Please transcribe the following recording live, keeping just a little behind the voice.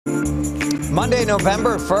Monday,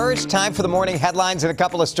 November 1st, time for the morning headlines and a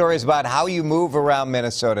couple of stories about how you move around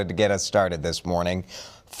Minnesota to get us started this morning.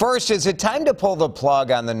 First, is it time to pull the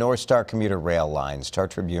plug on the North Star commuter rail line? Star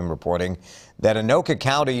Tribune reporting that Anoka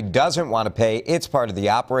County doesn't want to pay its part of the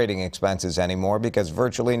operating expenses anymore because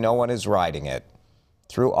virtually no one is riding it.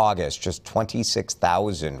 Through August, just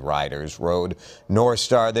 26,000 riders rode North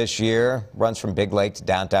Star this year. Runs from Big Lake to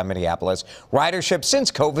downtown Minneapolis. Ridership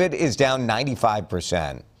since COVID is down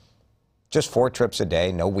 95%. Just 4 trips a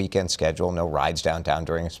day, no weekend schedule, no rides downtown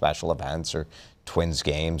during special events or Twins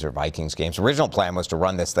games or Vikings games. Original plan was to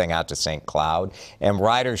run this thing out to St. Cloud, and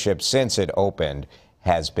ridership since it opened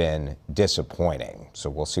has been disappointing. So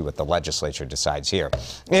we'll see what the legislature decides here.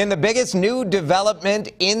 In the biggest new development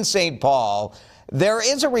in St. Paul, there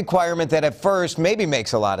is a requirement that at first maybe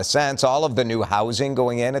makes a lot of sense. All of the new housing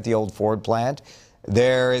going in at the old Ford plant,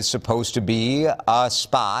 there is supposed to be a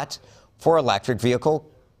spot for electric vehicle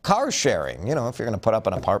car sharing. You know, if you're going to put up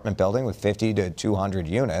an apartment building with 50 to 200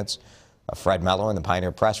 units, Fred Mello in the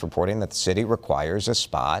Pioneer Press reporting that the city requires a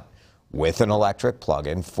spot with an electric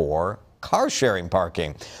plug-in for car sharing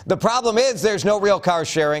parking. The problem is there's no real car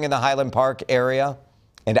sharing in the Highland Park area.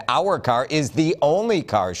 And Our Car is the only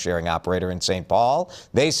car sharing operator in St. Paul.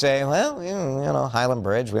 They say, well, you know, Highland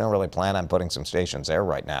Bridge, we don't really plan on putting some stations there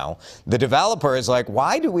right now. The developer is like,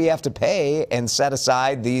 why do we have to pay and set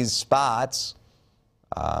aside these spots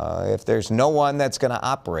if there's no one that's going to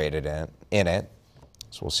operate it in it?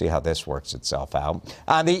 So we'll see how this works itself out.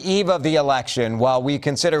 On the eve of the election, while we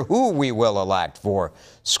consider who we will elect for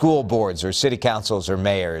school boards or city councils or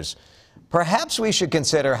mayors, perhaps we should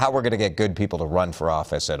consider how we're going to get good people to run for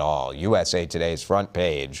office at all. USA Today's front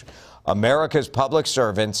page. America's public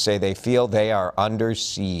servants say they feel they are under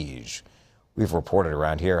siege. We've reported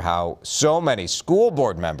around here how so many school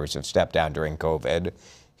board members have stepped down during COVID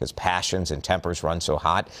because passions and tempers run so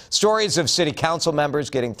hot. Stories of city council members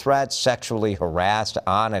getting threats, sexually harassed,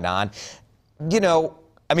 on and on. You know,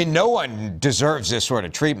 I mean, no one deserves this sort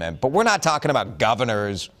of treatment, but we're not talking about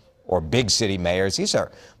governors or big city mayors. These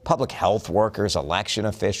are public health workers, election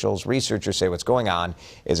officials. Researchers say what's going on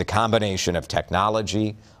is a combination of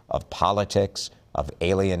technology, of politics, of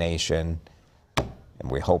alienation, and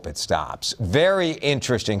we hope it stops. Very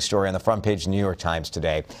interesting story on the front page of the New York Times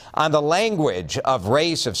today. On the language of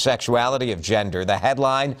race, of sexuality, of gender, the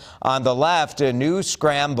headline on the left, a new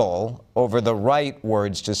scramble over the right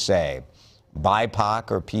words to say. BIPOC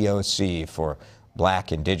or POC for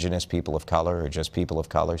Black, Indigenous, people of color, or just people of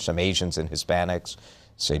color. Some Asians and Hispanics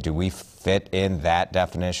say, do we fit in that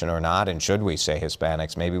definition or not? And should we say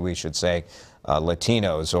Hispanics? Maybe we should say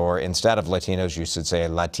Latinos, or instead of Latinos, you should say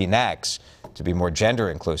Latinx to be more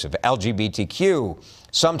gender inclusive. LGBTQ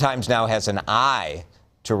sometimes now has an I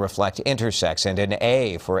to reflect intersex, and an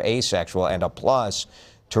A for asexual, and a plus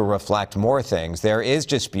to reflect more things. There is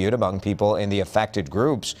dispute among people in the affected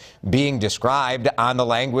groups being described on the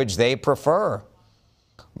language they prefer.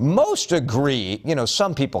 Most agree, you know,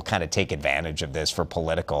 some people kind of take advantage of this for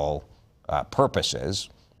political purposes,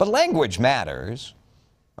 but language matters.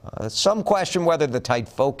 Some question whether the tight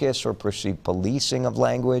focus or perceived policing of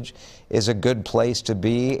language is a good place to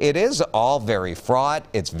be. It is all very fraught.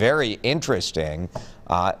 It's very interesting.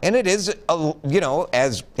 And it is, you know,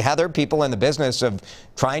 as Heather, people in the business of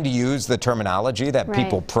trying to use the terminology that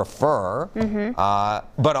people prefer,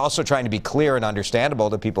 but also trying to be clear and understandable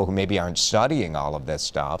to people who maybe aren't studying all of this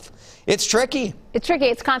stuff. It's tricky. It's tricky.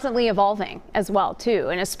 It's constantly evolving as well, too,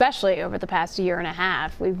 and especially over the past year and a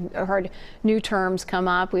half. We've heard new terms come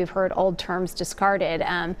up. We've heard old terms discarded.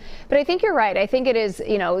 But I think you're right. I think it is,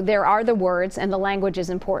 you know, there are the words and the language is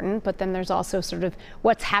important, but then there's also sort of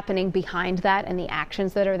what's happening behind that and the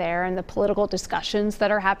actions that are there and the political discussions that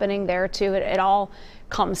are happening there, too. It all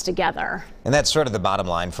comes together. And that's sort of the bottom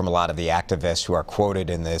line from a lot of the activists who are quoted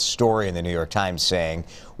in this story in the New York Times saying,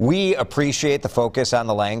 we appreciate the focus on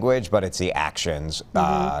the language, but it's the actions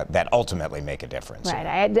that ultimately make a difference.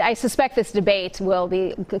 Right. I suspect this debate will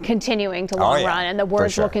be continuing to long run, and the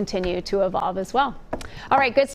words will continue to evolve as well. All right, good.